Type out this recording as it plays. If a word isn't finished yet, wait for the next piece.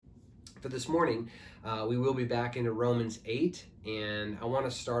For this morning, we will be back into Romans 8, and I want to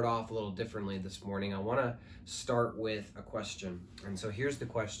start off a little differently this morning. I want to start with a question. And so here's the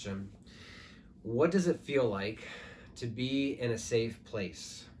question. What does it feel like to be in a safe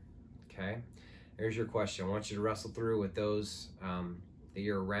place? Okay, there's your question. I want you to wrestle through with those that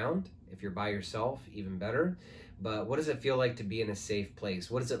you're around. If you're by yourself, even better. But what does it feel like to be in a safe place?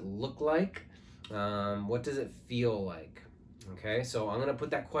 What does it look like? What does it feel like? Okay, so I'm going to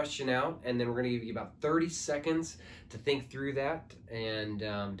put that question out, and then we're going to give you about 30 seconds to think through that and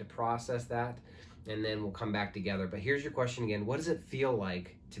to process that, and then we'll come back together. But here's your question again. What does it feel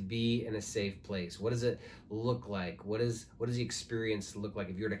like to be in a safe place? What does it look like? What does the experience look like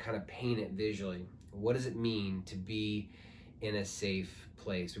if you were to kind of paint it visually? What does it mean to be in a safe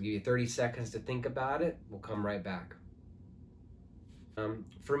place? We'll give you 30 seconds to think about it. We'll come right back.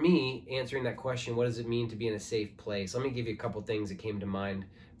 For me, answering that question, what does it mean to be in a safe place? Let me give you a couple things that came to mind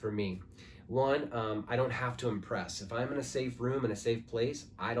for me. One, I don't have to impress. If I'm in a safe room, in a safe place,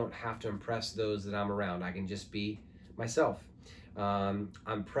 I don't have to impress those that I'm around. I can just be myself.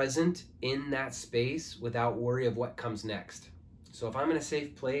 I'm present in that space without worry of what comes next. So if I'm in a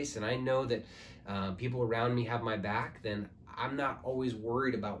safe place and I know that people around me have my back, then I'm not always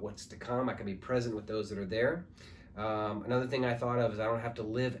worried about what's to come. I can be present with those that are there. Another thing I thought of is I don't have to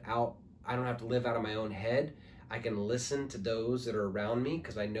live out of my own head. I can listen to those that are around me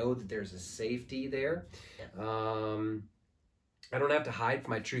because I know that there's a safety there. I don't have to hide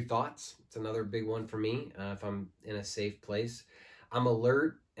from my true thoughts. It's another big one for me if I'm in a safe place. I'm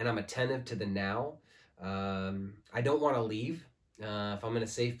alert and I'm attentive to the now. I don't want to leave. If I'm in a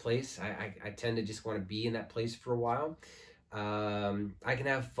safe place, I tend to just want to be in that place for a while. I can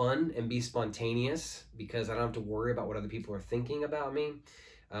have fun and be spontaneous because I don't have to worry about what other people are thinking about me.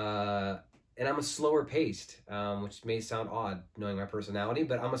 And I'm a slower paced, which may sound odd knowing my personality,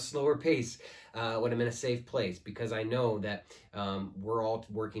 but I'm a slower pace when I'm in a safe place because I know that we're all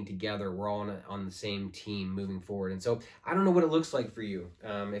working together. We're all on the same team moving forward. And so I don't know what it looks like for you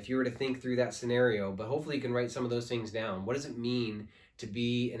if you were to think through that scenario, but hopefully you can write some of those things down. What does it mean to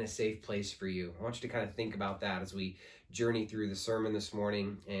be in a safe place for you? I want you to kind of think about that as we journey through the sermon this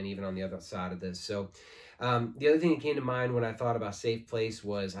morning and even on the other side of this. So the other thing that came to mind when I thought about safe place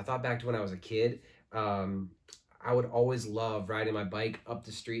was I thought back to when I was a kid. I would always love riding my bike up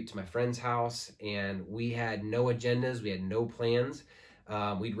the street to my friend's house, and we had no agendas. We had no plans.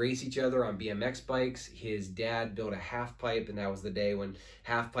 We'd race each other on BMX bikes. His dad built a half pipe, and that was the day when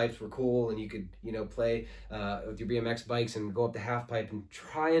half pipes were cool, and you could, play with your BMX bikes and go up the half pipe and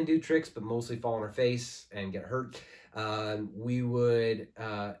try and do tricks, but mostly fall on our face and get hurt. We would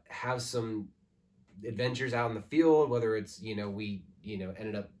have some adventures out in the field, whether it's, we,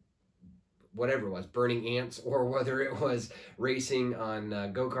 ended up whatever it was, burning ants, or whether it was racing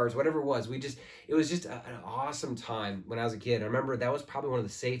on go-karts, whatever it was. It was just an awesome time when I was a kid. I remember that was probably one of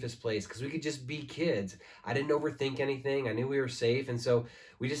the safest places because we could just be kids. I didn't overthink anything. I knew we were safe. And so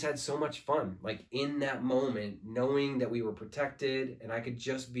we just had so much fun, like in that moment, knowing that we were protected and I could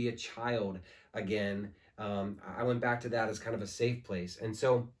just be a child again. I went back to that as kind of a safe place. And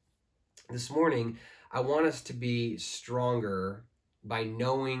so this morning, I want us to be stronger by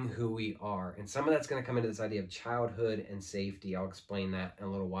knowing who we are. And some of that's going to come into this idea of childhood and safety. I'll explain that in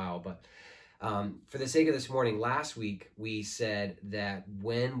a little while. But for the sake of this morning, last week we said that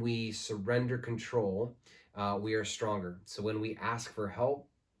when we surrender control, we are stronger. So when we ask for help,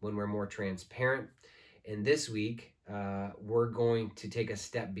 when we're more transparent. And this week, we're going to take a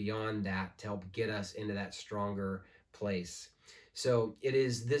step beyond that to help get us into that stronger place. So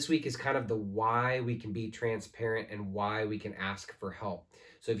this week is kind of the why we can be transparent and why we can ask for help.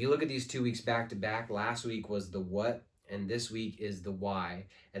 So if you look at these 2 weeks back to back, last week was the what, and this week is the why.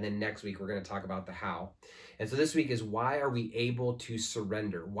 And then next week, we're going to talk about the how. And so this week is why are we able to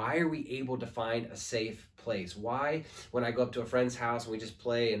surrender? Why are we able to find a safe place? Why, when I go up to a friend's house and we just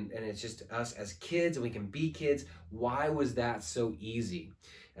play and it's just us as kids and we can be kids, why was that so easy?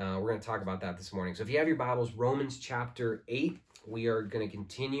 We're going to talk about that this morning. So if you have your Bibles, Romans chapter 8, we are going to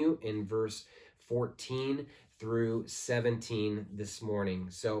continue in verse 14 through 17 this morning.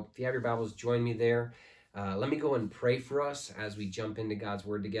 So if you have your Bibles, join me there. Let me go and pray for us as we jump into God's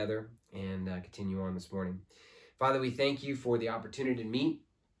word together and continue on this morning. Father, we thank you for the opportunity to meet.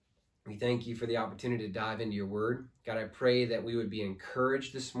 We thank you for the opportunity to dive into your word. God, I pray that we would be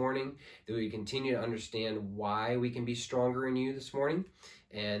encouraged this morning, that we continue to understand why we can be stronger in you this morning,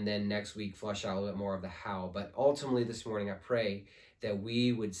 and then next week flesh out a little bit more of the how. But ultimately this morning, I pray that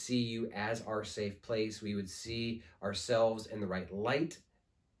we would see you as our safe place. We would see ourselves in the right light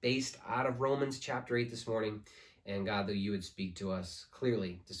based out of Romans chapter 8 this morning. And God, that you would speak to us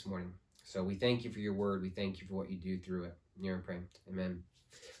clearly this morning. So we thank you for your word. We thank you for what you do through it. In your name, pray. Amen.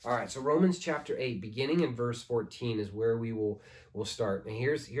 All right, so Romans chapter 8, beginning in verse 14 is where we'll start. And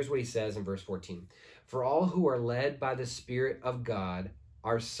here's what he says in verse 14. For all who are led by the Spirit of God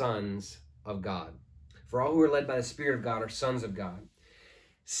are sons of God. For all who are led by the Spirit of God are sons of God.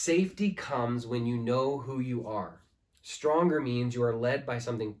 Safety comes when you know who you are. Stronger means you are led by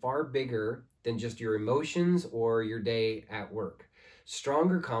something far bigger than just your emotions or your day at work.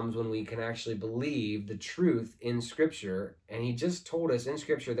 Stronger comes when we can actually believe the truth in Scripture. And he just told us in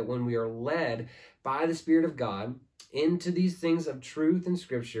Scripture that when we are led by the Spirit of God into these things of truth in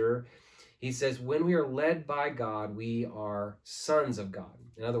Scripture, he says when we are led by God, we are sons of God.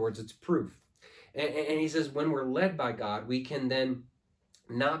 In other words, it's proof. And he says when we're led by God, we can then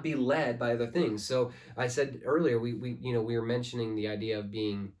not be led by other things. So I said earlier, we were mentioning the idea of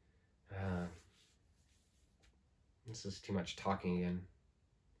being, this is too much talking again.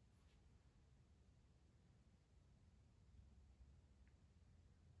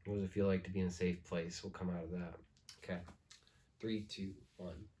 What does it feel like to be in a safe place? We'll come out of that. Okay. 3, 2,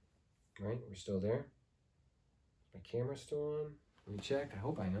 1. All right, we're still there. Is my camera still on? Let me check. I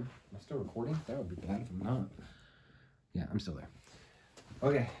hope I am. Am I still recording? That would be bad if I'm not. Yeah, I'm still there.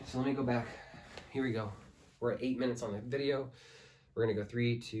 Okay, so let me go back. Here we go. We're at 8 minutes on the video. We're going to go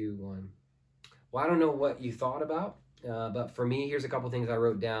 3, 2, 1. Well, I don't know what you thought about, but for me, here's a couple things I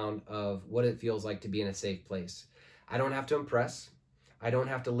wrote down of what it feels like to be in a safe place. I don't have to impress. I don't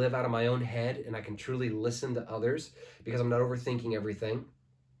have to live out of my own head, and I can truly listen to others because I'm not overthinking everything.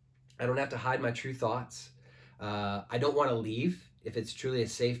 I don't have to hide my true thoughts. I don't want to leave if it's truly a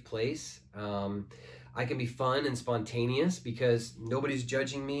safe place. I can be fun and spontaneous because nobody's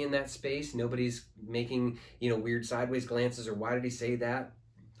judging me in that space. Nobody's making, weird sideways glances or why did he say that?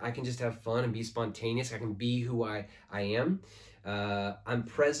 I can just have fun and be spontaneous. I can be who I am. I'm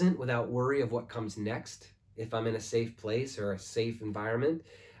present without worry of what comes next if I'm in a safe place or a safe environment.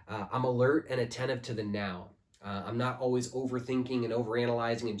 I'm alert and attentive to the now. I'm not always overthinking and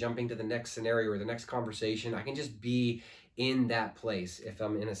overanalyzing and jumping to the next scenario or the next conversation. I can just be in that place if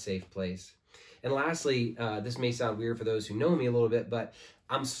I'm in a safe place. And lastly, this may sound weird for those who know me a little bit, but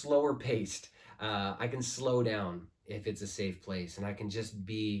I'm slower paced. I can slow down if it's a safe place and I can just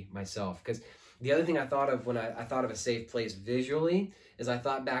be myself. Because the other thing I thought of when I thought of a safe place visually is I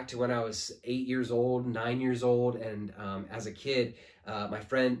thought back to when I was 8 years old, 9 years old, and as a kid, my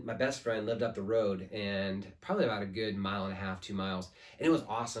best friend lived up the road and probably about a good 1.5 miles, 2 miles. And it was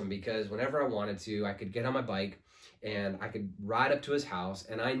awesome because whenever I wanted to, I could get on my bike and I could ride up to his house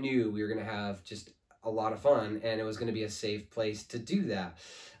and I knew we were going to have just a lot of fun and it was going to be a safe place to do that.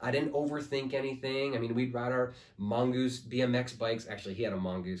 I didn't overthink anything. I mean, we'd ride our Mongoose BMX bikes. Actually, he had a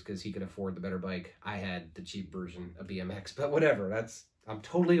Mongoose because he could afford the better bike. I had the cheap version of BMX, but whatever. I'm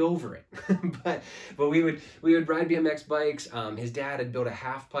totally over it. but we would ride BMX bikes. His dad had built a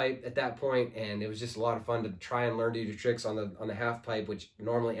half pipe at that point, and it was just a lot of fun to try and learn to do tricks on the half pipe, which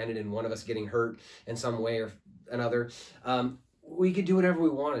normally ended in one of us getting hurt in some way or another. We could do whatever we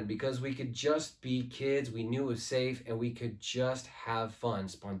wanted because we could just be kids. We knew it was safe and we could just have fun,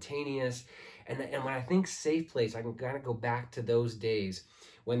 spontaneous. And when I think safe place, I can kind of go back to those days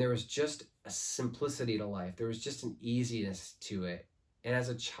when there was just a simplicity to life. There was just an easiness to it. And as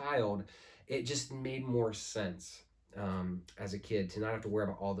a child, it just made more sense as a kid to not have to worry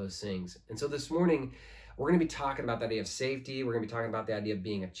about all those things. And so this morning, we're going to be talking about the idea of safety. We're going to be talking about the idea of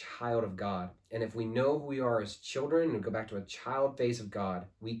being a child of God. And if we know who we are as children and go back to a child face of God,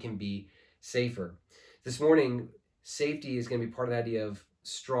 we can be safer. This morning, safety is going to be part of the idea of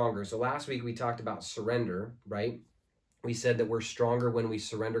stronger. So last week we talked about surrender, right? We said that we're stronger when we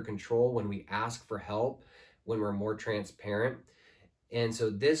surrender control, when we ask for help, when we're more transparent. And so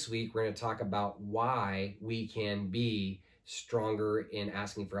this week we're going to talk about why we can be stronger in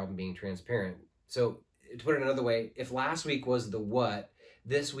asking for help and being transparent. So to put it another way, if last week was the what,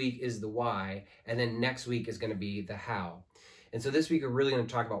 this week is the why, and then next week is going to be the how. And so this week we're really going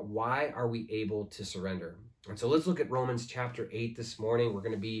to talk about why are we able to surrender. And so let's look at Romans chapter 8 this morning. We're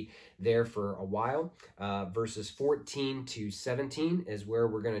going to be there for a while. Verses 14 to 17 is where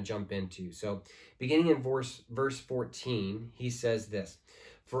we're going to jump into. So beginning in verse 14, he says this,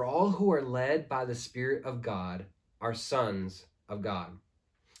 "For all who are led by the Spirit of God are sons of God."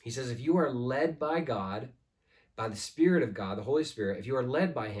 He says, if you are led by God, by the Spirit of God, the Holy Spirit, if you are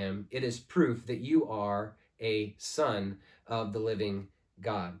led by him, it is proof that you are a son of the living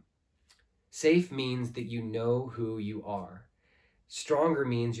God. Safe means that you know who you are. Stronger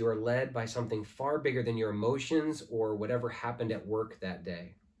means you are led by something far bigger than your emotions or whatever happened at work that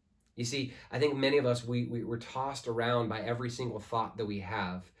day. You see, I think many of us, we're tossed around by every single thought that we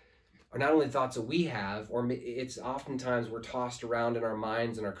have. are not only thoughts that we have, or it's oftentimes we're tossed around in our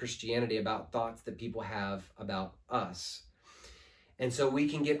minds and our Christianity about thoughts that people have about us. And so we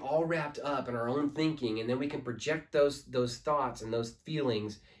can get all wrapped up in our own thinking, and then we can project those thoughts and those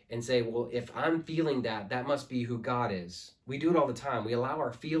feelings and say, well, if I'm feeling that, that must be who God is. We do it all the time. We allow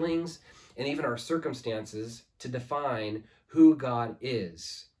our feelings and even our circumstances to define who God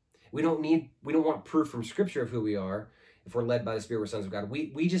is. We don't want proof from Scripture of who we are. If we're led by the Spirit, we're sons of God.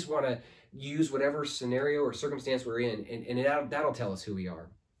 We just want to use whatever scenario or circumstance we're in, and that'll tell us who we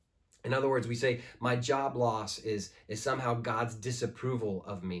are. In other words, we say, my job loss is somehow God's disapproval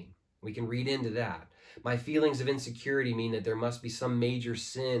of me. We can read into that. My feelings of insecurity mean that there must be some major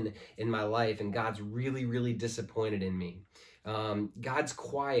sin in my life, and God's really, really disappointed in me. God's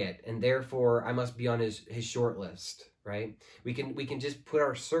quiet, and therefore I must be on his short list, right? We can just put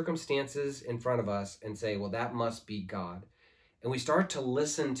our circumstances in front of us and say, well, that must be God. And we start to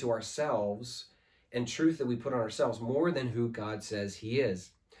listen to ourselves and truth that we put on ourselves more than who God says he is.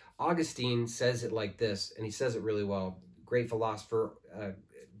 Augustine says it like this, and he says it really well. Great philosopher,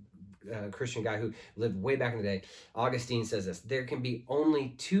 Christian guy who lived way back in the day. Augustine says this: there can be only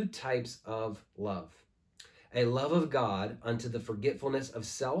two types of love. A love of God unto the forgetfulness of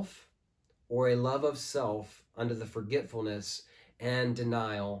self, or a love of self unto the forgetfulness and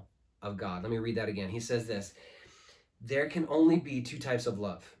denial of God. Let me read that again. He says this: there can only be two types of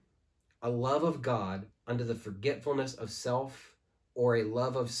love. A love of God unto the forgetfulness of self, or a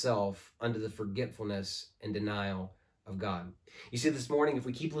love of self unto the forgetfulness and denial of God. You see, this morning, if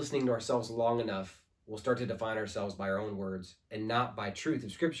we keep listening to ourselves long enough, we'll start to define ourselves by our own words and not by truth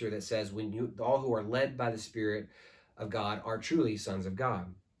of Scripture that says, all who are led by the Spirit of God are truly sons of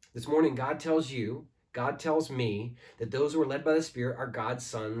God. This morning, God tells me that those who are led by the Spirit are God's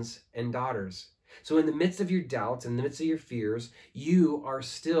sons and daughters. So in the midst of your doubts, in the midst of your fears, you are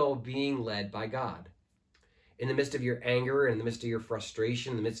still being led by God. In the midst of your anger, in the midst of your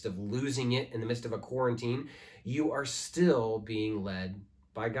frustration, in the midst of losing it, in the midst of a quarantine, you are still being led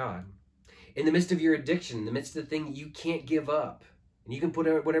by God. In the midst of your addiction, in the midst of the thing you can't give up, and you can put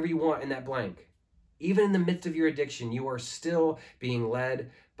whatever you want in that blank. Even in the midst of your addiction, you are still being led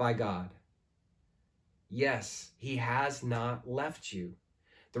by God. Yes, he has not left you.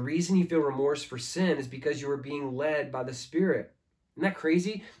 The reason you feel remorse for sin is because you are being led by the Spirit. Isn't that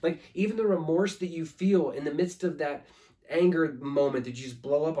crazy? Like, even the remorse that you feel in the midst of that anger moment that you just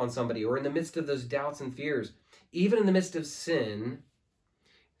blow up on somebody, or in the midst of those doubts and fears, even in the midst of sin,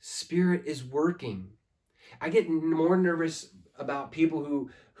 Spirit is working. I get more nervous about people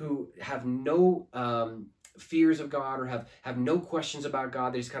who have no fears of God, or have no questions about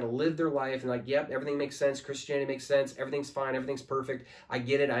God. They just kind of live their life and like, yep, everything makes sense. Christianity makes sense. Everything's fine. Everything's perfect. I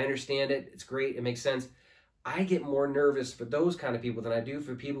get it. I understand it. It's great. It makes sense. I get more nervous for those kind of people than I do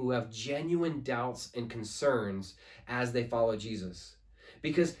for people who have genuine doubts and concerns as they follow Jesus.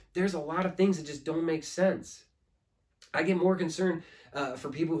 Because there's a lot of things that just don't make sense. I get more concerned for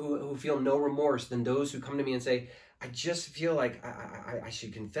people who feel no remorse than those who come to me and say, I just feel like I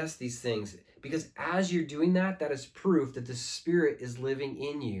should confess these things. Because as you're doing that, that is proof that the Spirit is living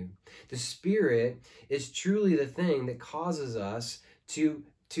in you. The Spirit is truly the thing that causes us to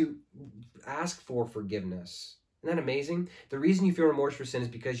ask for forgiveness. Isn't that amazing? The reason you feel remorse for sin is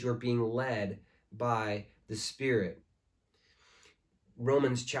because you are being led by the Spirit.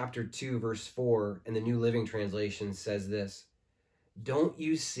 Romans chapter 2, verse 4 in the New Living Translation says this: don't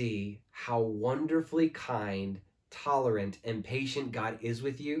you see how wonderfully kind, tolerant, and patient God is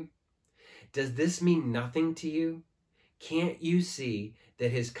with you? Does this mean nothing to you? Can't you see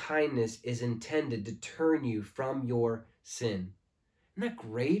that his kindness is intended to turn you from your sin? Isn't that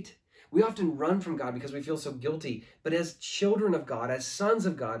great? We often run from God because we feel so guilty. But as children of God, as sons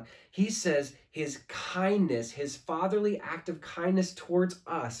of God, he says his kindness, his fatherly act of kindness towards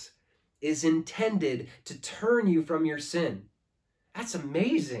us is intended to turn you from your sin. That's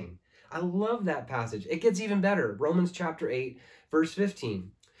amazing. I love that passage. It gets even better. Romans chapter 8, verse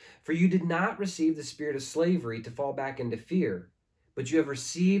 15. For you did not receive the spirit of slavery to fall back into fear, but you have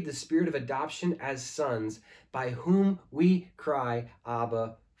received the spirit of adoption as sons, by whom we cry,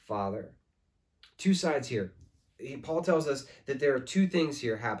 Abba, Father. Two sides here. Paul tells us that there are two things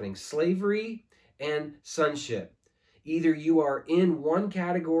here happening: slavery and sonship. Either you are in one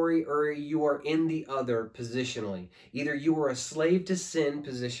category or you are in the other positionally. Either you are a slave to sin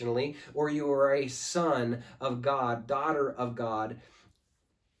positionally, or you are a son of God, daughter of God.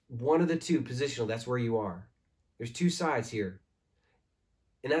 One of the two positionally, that's where you are. There's two sides here.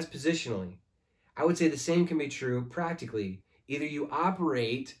 And that's positionally. I would say the same can be true practically. Either you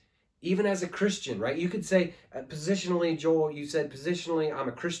operate Even as a Christian, right? You could say, positionally, Joel, you said, positionally, I'm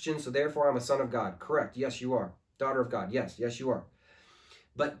a Christian, so therefore I'm a son of God. Correct. Yes, you are. Daughter of God. Yes, you are.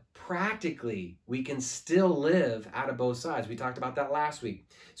 But practically, we can still live out of both sides. We talked about that last week.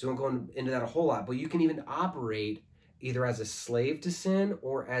 So we won't go into that a whole lot. But you can even operate either as a slave to sin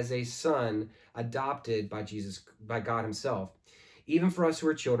or as a son adopted by Jesus, by God himself. Even for us who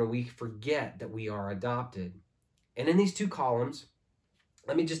are children, we forget that we are adopted. And in these two columns,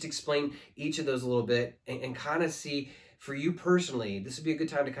 let me just explain each of those a little bit and kind of see, for you personally, this would be a good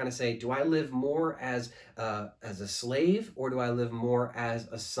time to kind of say, do I live more as a slave, or do I live more as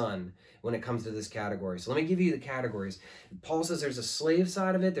a son when it comes to this category? So let me give you the categories. Paul says there's a slave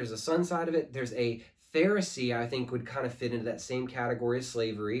side of it, there's a son side of it, there's a Pharisee, I think, would kind of fit into that same category as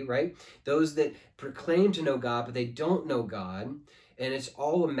slavery, right? Those that proclaim to know God, but they don't know God. And it's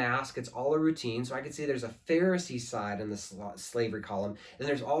all a mask, it's all a routine. So I could say there's a Pharisee side in the slavery column. And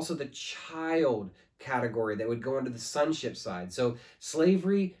there's also the child category that would go into the sonship side. So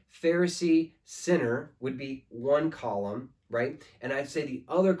slavery, Pharisee, sinner would be one column, right? And I'd say the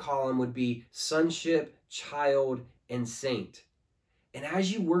other column would be sonship, child, and saint. And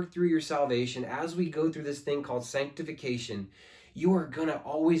as you work through your salvation, as we go through this thing called sanctification, you are going to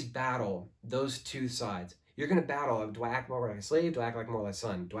always battle those two sides. You're going to battle, do I act more like a slave? Do I act like more like a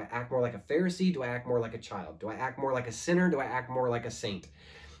son? Do I act more like a Pharisee? Do I act more like a child? Do I act more like a sinner? Do I act more like a saint?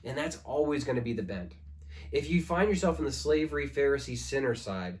 And that's always going to be the bent. If you find yourself in the slavery, Pharisee, sinner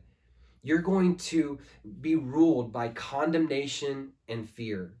side, you're going to be ruled by condemnation and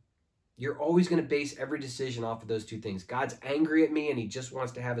fear. You're always going to base every decision off of those two things. God's angry at me and he just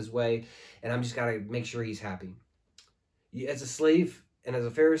wants to have his way, and I'm just got to make sure he's happy. As a slave and as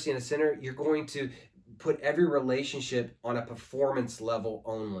a Pharisee and a sinner, you're going to put every relationship on a performance level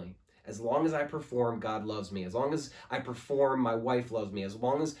only. As long as I perform, God loves me. As long as I perform, my wife loves me. As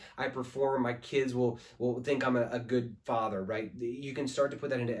long as I perform, my kids will think I'm a good father, right? You can start to put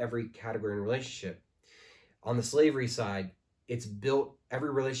that into every category in relationship. On the slavery side, it's built,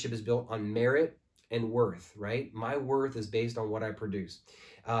 every relationship is built on merit and worth, right? My worth is based on what I produce.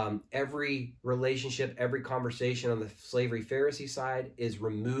 Every relationship, every conversation on the slavery Pharisee side is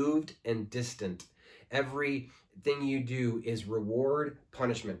removed and distant. Everything you do is reward,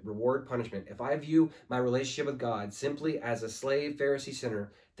 punishment, reward, punishment. If I view my relationship with God simply as a slave, Pharisee,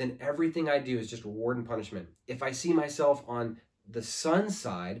 sinner, then everything I do is just reward and punishment. If I see myself on the son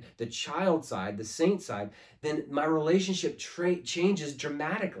side, the child side, the saint side, then my relationship changes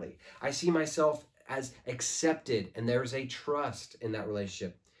dramatically. I see myself as accepted, and there's a trust in that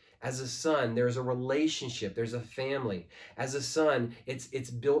relationship. As a son, there's a relationship, there's a family. As a son, it's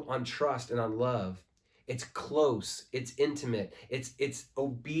built on trust and on love. It's close, it's intimate, it's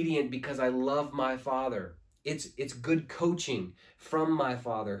obedient because I love my father. It's good coaching from my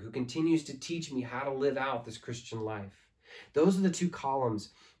father who continues to teach me how to live out this Christian life. Those are the two columns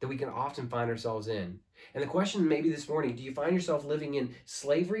that we can often find ourselves in. And the question maybe this morning, do you find yourself living in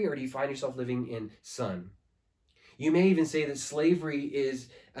slavery or do you find yourself living in son? You may even say that slavery is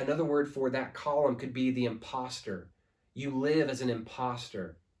another word for that column, could be the imposter. You live as an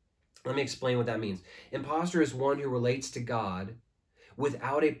imposter. Let me explain what that means. Imposter is one who relates to God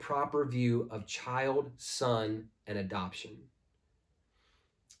without a proper view of child, son, and adoption.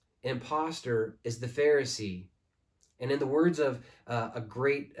 Imposter is the Pharisee. And in the words of a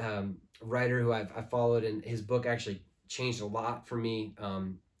great writer who I've followed, and his book actually changed a lot for me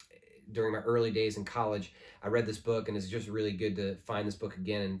during my early days in college. I read this book, and it's just really good to find this book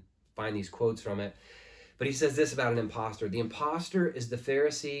again and find these quotes from it. But he says this about an imposter. The imposter is the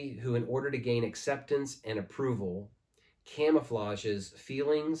Pharisee who, in order to gain acceptance and approval, camouflages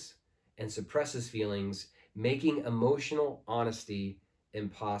feelings and suppresses feelings, making emotional honesty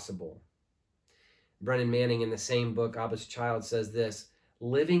impossible. Brennan Manning, in the same book, Abba's Child, says this: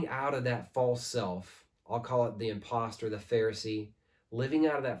 living out of that false self, I'll call it the imposter, the Pharisee, living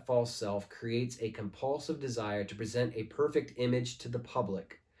out of that false self creates a compulsive desire to present a perfect image to the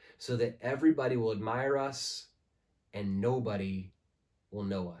public so that everybody will admire us and nobody will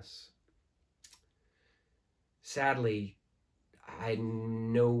know us. Sadly, I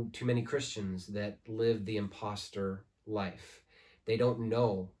know too many Christians that live the imposter life. They don't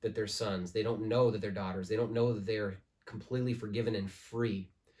know that they're sons. They don't know that they're daughters. They don't know that they're completely forgiven and free.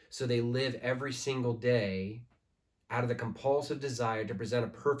 So they live every single day out of the compulsive desire to present a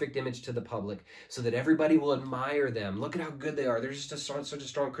perfect image to the public so that everybody will admire them. Look at how good they are. They're just such a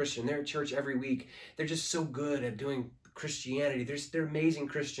strong Christian. They're at church every week. They're just so good at doing Christianity. They're amazing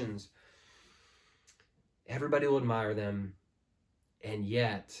Christians. Everybody will admire them, and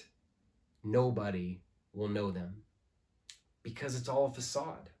yet nobody will know them because it's all a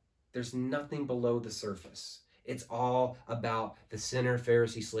facade. There's nothing below the surface. It's all about the sinner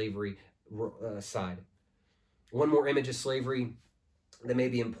Pharisee slavery side. One more image of slavery that may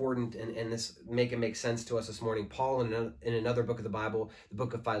be important, and this make sense to us this morning. Paul, in another book of the Bible, the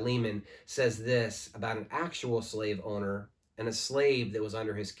book of Philemon, says this about an actual slave owner and a slave that was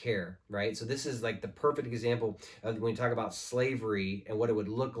under his care, right? So this is like the perfect example of when you talk about slavery and what it would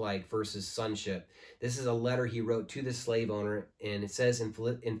look like versus sonship. This is a letter he wrote to the slave owner, and it says in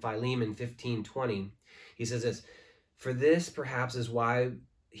Philemon 15:20, he says this, "For this perhaps is why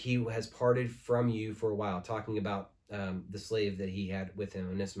he has parted from you for a while," talking about the slave that he had with him,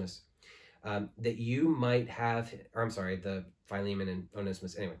 Onesimus, that you might have, or I'm sorry, the Philemon and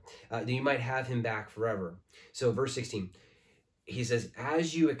Onesimus, anyway, that you might have him back forever. So verse 16, he says,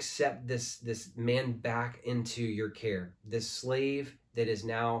 as you accept this man back into your care, this slave that is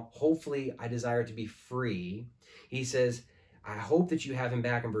now, hopefully, I desire to be free, he says, I hope that you have him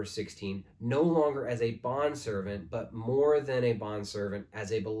back in verse 16, no longer as a bondservant, but more than a bondservant,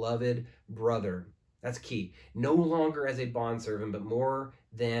 as a beloved brother. That's key. No longer as a bondservant, but more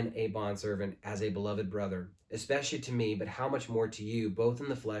than a bondservant, as a beloved brother, especially to me, but how much more to you, both in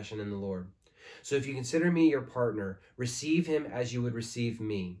the flesh and in the Lord. So if you consider me your partner, receive him as you would receive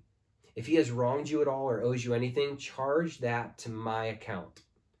me. If he has wronged you at all or owes you anything, charge that to my account.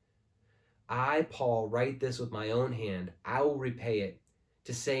 I, Paul, write this with my own hand. I will repay it.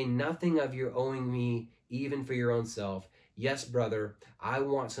 To say nothing of your owing me, even for your own self. Yes, brother, I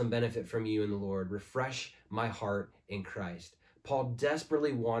want some benefit from you in the Lord. Refresh my heart in Christ. Paul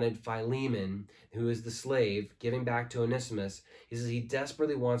desperately wanted Philemon, who is the slave, giving back to Onesimus. He says he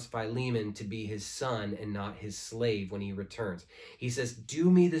desperately wants Philemon to be his son and not his slave when he returns. He says, do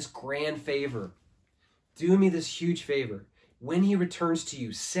me this grand favor. Do me this huge favor. When he returns to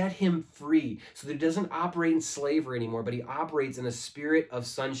you, set him free so that he doesn't operate in slavery anymore, but he operates in a spirit of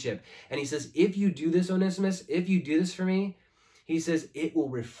sonship. And he says, if you do this, Onesimus, if you do this for me, he says, it will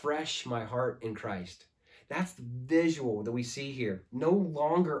refresh my heart in Christ. That's the visual that we see here. No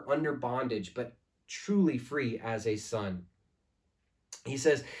longer under bondage, but truly free as a son. He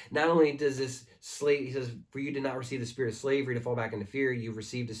says, not only does this slave, he says, for you did not receive the spirit of slavery to fall back into fear, you've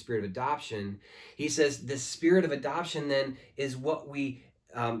received a spirit of adoption. He says, the spirit of adoption then is what we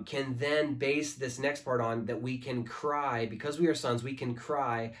can then base this next part on, that we can cry, because we are sons, we can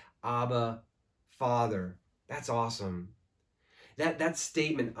cry, Abba, Father. That's awesome. That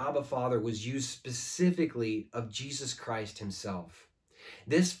statement, Abba, Father, was used specifically of Jesus Christ himself.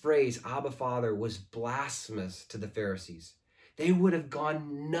 This phrase, Abba, Father, was blasphemous to the Pharisees. They would have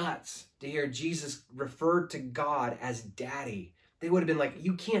gone nuts to hear Jesus referred to God as Daddy. They would have been like,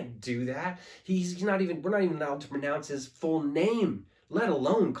 you can't do that. We're not even allowed to pronounce his full name, let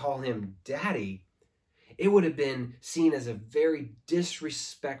alone call him Daddy. It would have been seen as a very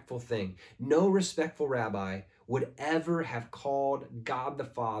disrespectful thing. No respectful rabbi would ever have called God the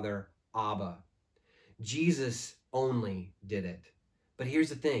Father Abba. Jesus only did it. But here's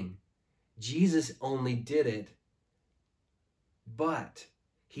the thing. Jesus only did it, but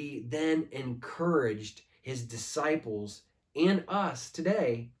he then encouraged his disciples and us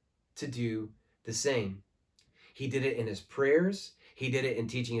today to do the same. He did it in his prayers. He did it in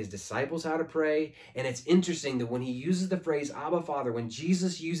teaching his disciples how to pray. And it's interesting that when he uses the phrase Abba, Father, when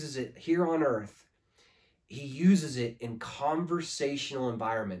Jesus uses it here on earth, he uses it in conversational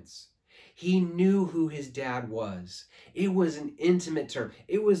environments. He knew who his dad was. It was an intimate term.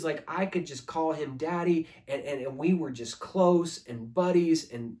 It was like I could just call him Daddy, and we were just close and buddies,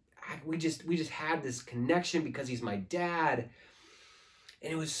 and we just had this connection because he's my dad.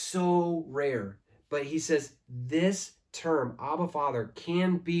 And it was so rare. But he says this term, Abba, Father,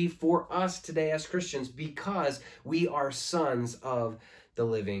 can be for us today as Christians because we are sons of the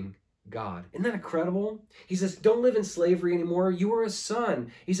living God. Isn't that incredible? He says, don't live in slavery anymore. You are a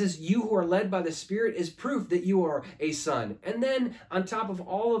son. He says, you who are led by the Spirit is proof that you are a son. And then on top of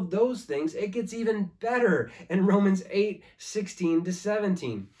all of those things, it gets even better in Romans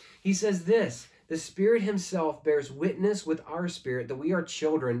 8:16-17. He says this, the Spirit himself bears witness with our spirit that we are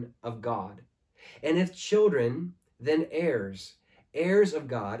children of God. And if children, then heirs, heirs of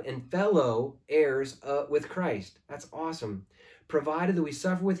God and fellow heirs with Christ. That's awesome. Provided that we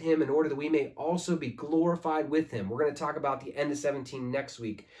suffer with him in order that we may also be glorified with him. We're going to talk about the end of 17 next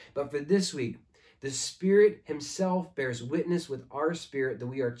week. But for this week, the Spirit himself bears witness with our spirit that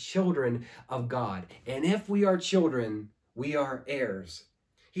we are children of God. And if we are children, we are heirs.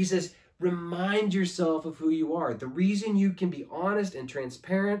 He says, remind yourself of who you are. The reason you can be honest and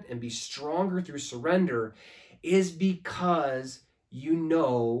transparent and be stronger through surrender is because you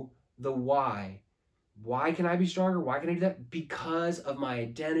know the why. Why can I be stronger? Why can I do that? Because of my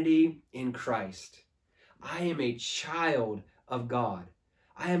identity in Christ. I am a child of God.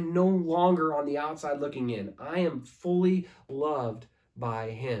 I am no longer on the outside looking in. I am fully loved by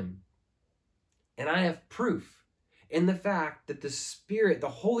him. And I have proof in the fact that the Spirit, the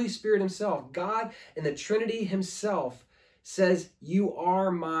Holy Spirit himself, God and the Trinity himself says, you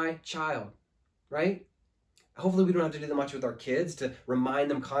are my child, right? Hopefully we don't have to do that much with our kids to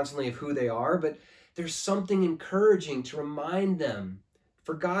remind them constantly of who they are, but there's something encouraging to remind them,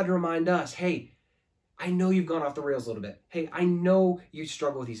 for God to remind us, hey, I know you've gone off the rails a little bit. Hey, I know you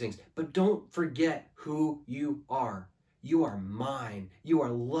struggle with these things, but don't forget who you are. You are mine. You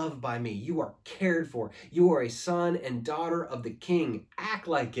are loved by me. You are cared for. You are a son and daughter of the King. Act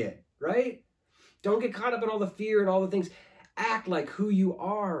like it, right? Don't get caught up in all the fear and all the things. Act like who you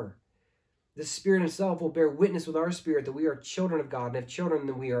are. The Spirit himself will bear witness with our spirit that we are children of God, and if children,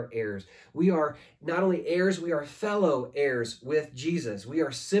 then we are heirs. We are not only heirs, we are fellow heirs with Jesus. We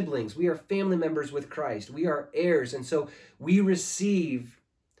are siblings. We are family members with Christ. We are heirs. And so we receive,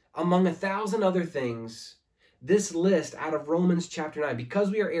 among 1,000 other things, this list out of Romans chapter 9.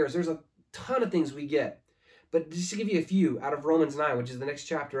 Because we are heirs, there's a ton of things we get. But just to give you a few out of Romans 9, which is the next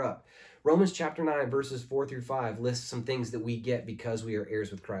chapter up. Romans chapter 9, verses 4 through 5 lists some things that we get because we are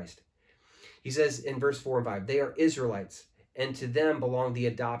heirs with Christ. He says in verse 4 and 5, they are Israelites, and to them belong the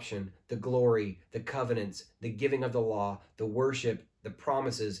adoption, the glory, the covenants, the giving of the law, the worship, the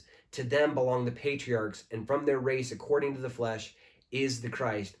promises. To them belong the patriarchs, and from their race, according to the flesh, is the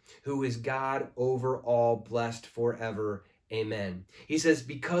Christ, who is God over all, blessed forever. Amen. He says,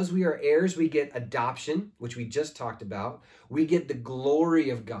 because we are heirs, we get adoption, which we just talked about. We get the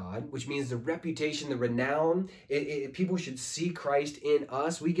glory of God, which means the reputation, the renown. People should see Christ in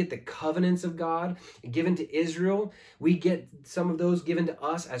us. We get the covenants of God given to Israel. We get some of those given to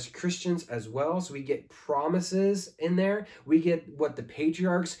us as Christians as well. So we get promises in there. We get what the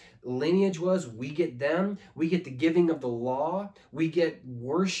patriarchs' lineage was. We get them. We get the giving of the law. We get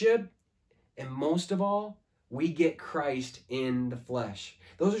worship. And most of all, we get Christ in the flesh.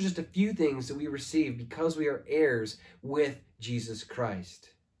 Those are just a few things that we receive because we are heirs with Jesus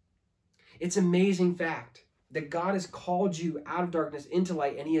Christ. It's an amazing fact that God has called you out of darkness into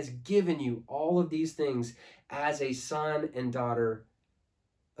light, and he has given you all of these things as a son and daughter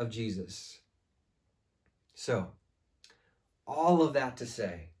of Jesus. So, all of that to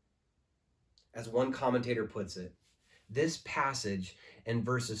say, as one commentator puts it, this passage in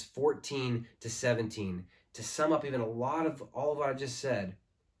verses 14 to 17, to sum up even a lot of all of what I just said,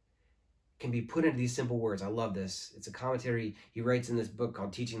 can be put into these simple words. I love this. It's a commentary he writes in this book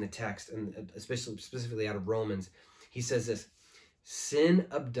called Teaching the Text, and especially specifically out of Romans. He says this: sin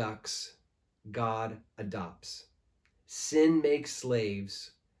abducts, God adopts. Sin makes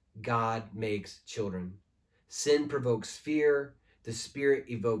slaves, God makes children. Sin provokes fear, the Spirit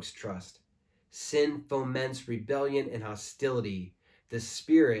evokes trust. Sin foments rebellion and hostility. The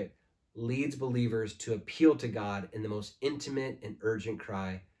Spirit leads believers to appeal to God in the most intimate and urgent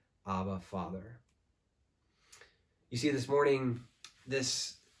cry, Abba, Father. You see, this morning,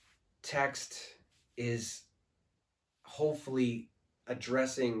 this text is hopefully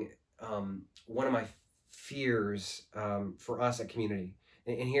addressing one of my fears for us at Community.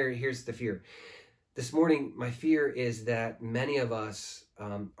 And here's the fear. This morning, my fear is that many of us,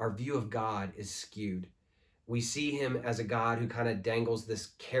 our view of God is skewed. We see him as a God who kind of dangles this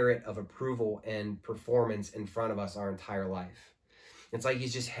carrot of approval and performance in front of us our entire life. It's like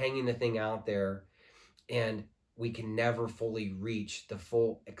he's just hanging the thing out there, and we can never fully reach the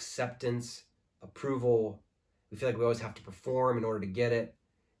full acceptance, approval. We feel like we always have to perform in order to get it.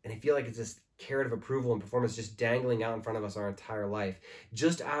 And I feel like it's this carrot of approval and performance just dangling out in front of us our entire life,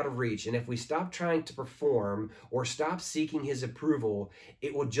 just out of reach. And if we stop trying to perform or stop seeking his approval,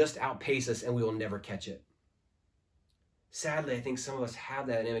 it will just outpace us and we will never catch it. Sadly, I think some of us have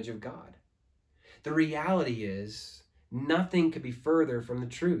that image of God. The reality is, nothing could be further from the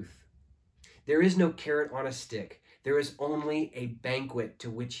truth. There is no carrot on a stick. There is only a banquet to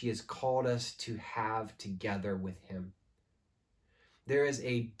which he has called us to have together with him. There is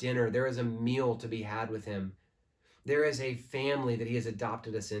a dinner, there is a meal to be had with him. There is a family that he has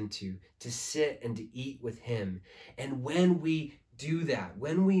adopted us into, to sit and to eat with him. And when we do that,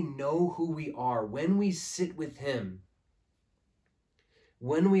 when we know who we are, when we sit with him,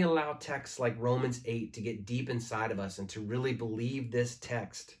 when we allow texts like Romans 8 to get deep inside of us and to really believe this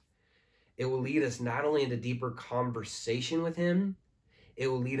text, it will lead us not only into deeper conversation with him, it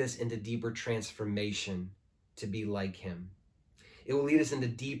will lead us into deeper transformation to be like him. It will lead us into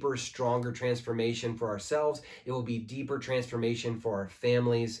deeper, stronger transformation for ourselves. It will be deeper transformation for our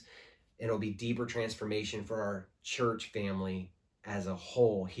families. and it'll be deeper transformation for our church family as a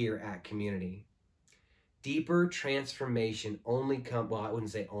whole here at Community. Deeper transformation I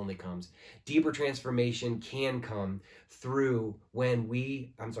wouldn't say only comes. Deeper transformation can come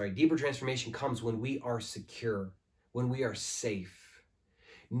deeper transformation comes when we are secure, when we are safe.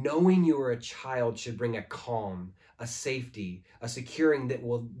 Knowing you are a child should bring a calm, a safety, a securing that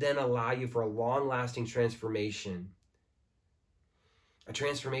will then allow you for a long-lasting transformation. A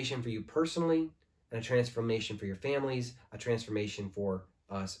transformation for you personally, and a transformation for your families, a transformation for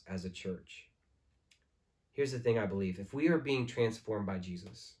us as a church. Here's the thing I believe. If we are being transformed by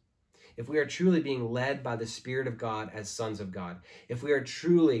Jesus, if we are truly being led by the Spirit of God as sons of God, if we are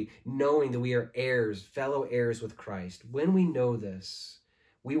truly knowing that we are heirs, fellow heirs with Christ, when we know this,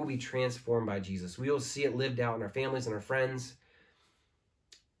 we will be transformed by Jesus. We will see it lived out in our families and our friends.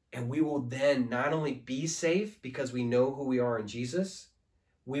 And we will then not only be safe because we know who we are in Jesus,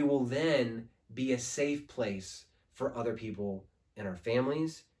 we will then be a safe place for other people in our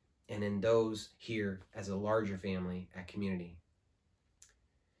families and in those here as a larger family at Community.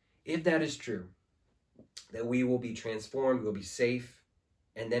 If that is true, that we will be transformed, we'll be safe,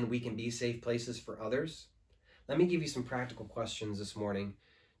 and then we can be safe places for others, let me give you some practical questions this morning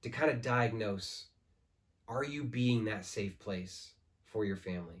to kind of diagnose, are you being that safe place for your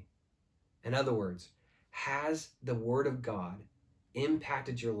family? In other words, has the Word of God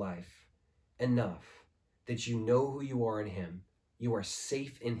impacted your life enough that you know who you are in Him, you are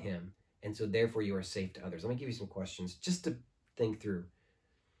safe in Him, and so therefore you are safe to others? Let me give you some questions just to think through.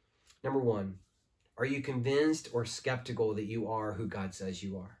 Number one, are you convinced or skeptical that you are who God says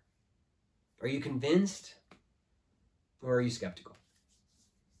you are? Are you convinced or are you skeptical?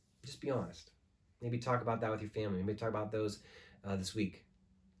 Just be honest. Maybe talk about that with your family. Maybe talk about those this week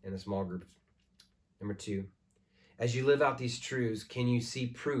in a small group. Number two, as you live out these truths, can you see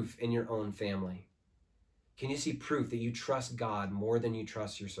proof in your own family? Can you see proof that you trust God more than you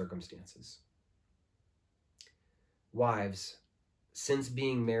trust your circumstances? Wives, since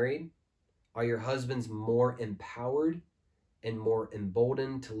being married, are your husbands more empowered and more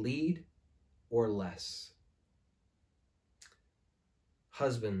emboldened to lead or less?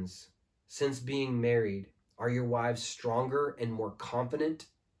 Husbands, since being married, are your wives stronger and more confident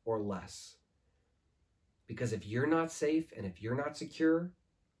or less? Because if you're not safe and if you're not secure,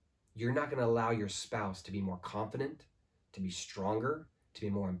 you're not going to allow your spouse to be more confident, to be stronger, to be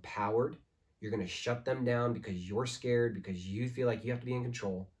more empowered. You're going to shut them down because you're scared, because you feel like you have to be in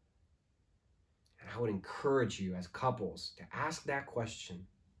control. And I would encourage you as couples to ask that question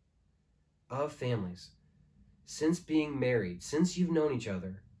of families. Since being married, since you've known each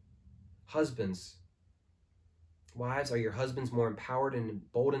other, husbands, wives, are your husbands more empowered and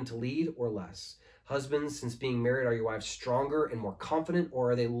emboldened to lead or less? Husbands, since being married, are your wives stronger and more confident,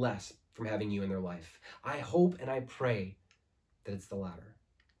 or are they less from having you in their life? I hope and I pray that it's the latter.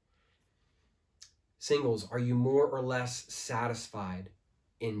 Singles, are you more or less satisfied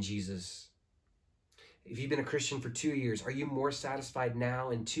in Jesus? If you've been a Christian for 2 years, are you more satisfied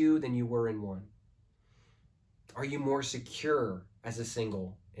now in 2 than you were in 1? Are you more secure as a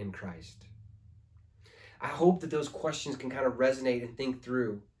single in Christ? I hope that those questions can kind of resonate and think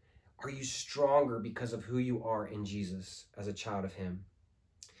through. Are you stronger because of who you are in Jesus as a child of Him?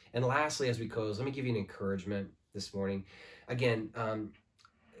 And lastly, as we close, let me give you an encouragement this morning. Again,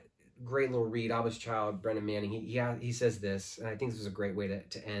 great little read, Abba's child, Brendan Manning, he says this, and I think this is a great way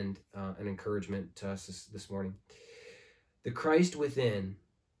to end an encouragement to us this morning. The Christ within,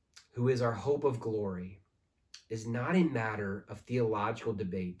 who is our hope of glory, is not a matter of theological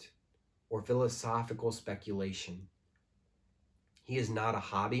debate or philosophical speculation. He is not a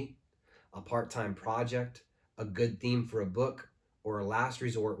hobby, a part-time project, a good theme for a book, or a last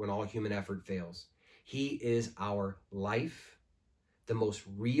resort when all human effort fails. He is our life, the most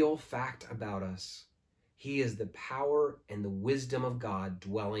real fact about us. He is the power and the wisdom of God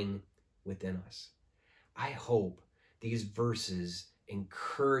dwelling within us. I hope these verses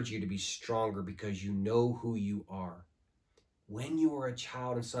encourage you to be stronger because you know who you are. When you are a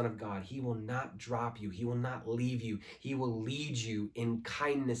child and son of God, He will not drop you. He will not leave you. He will lead you in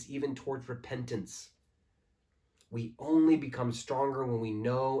kindness, even towards repentance. We only become stronger when we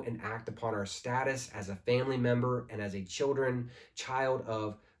know and act upon our status as a family member and as a child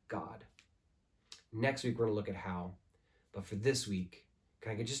of God. Next week, we're going to look at how. But for this week,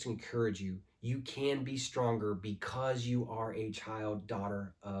 can I just encourage you, you can be stronger because you are a child,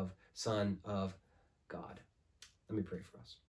 daughter of, son of God. Let me pray for us.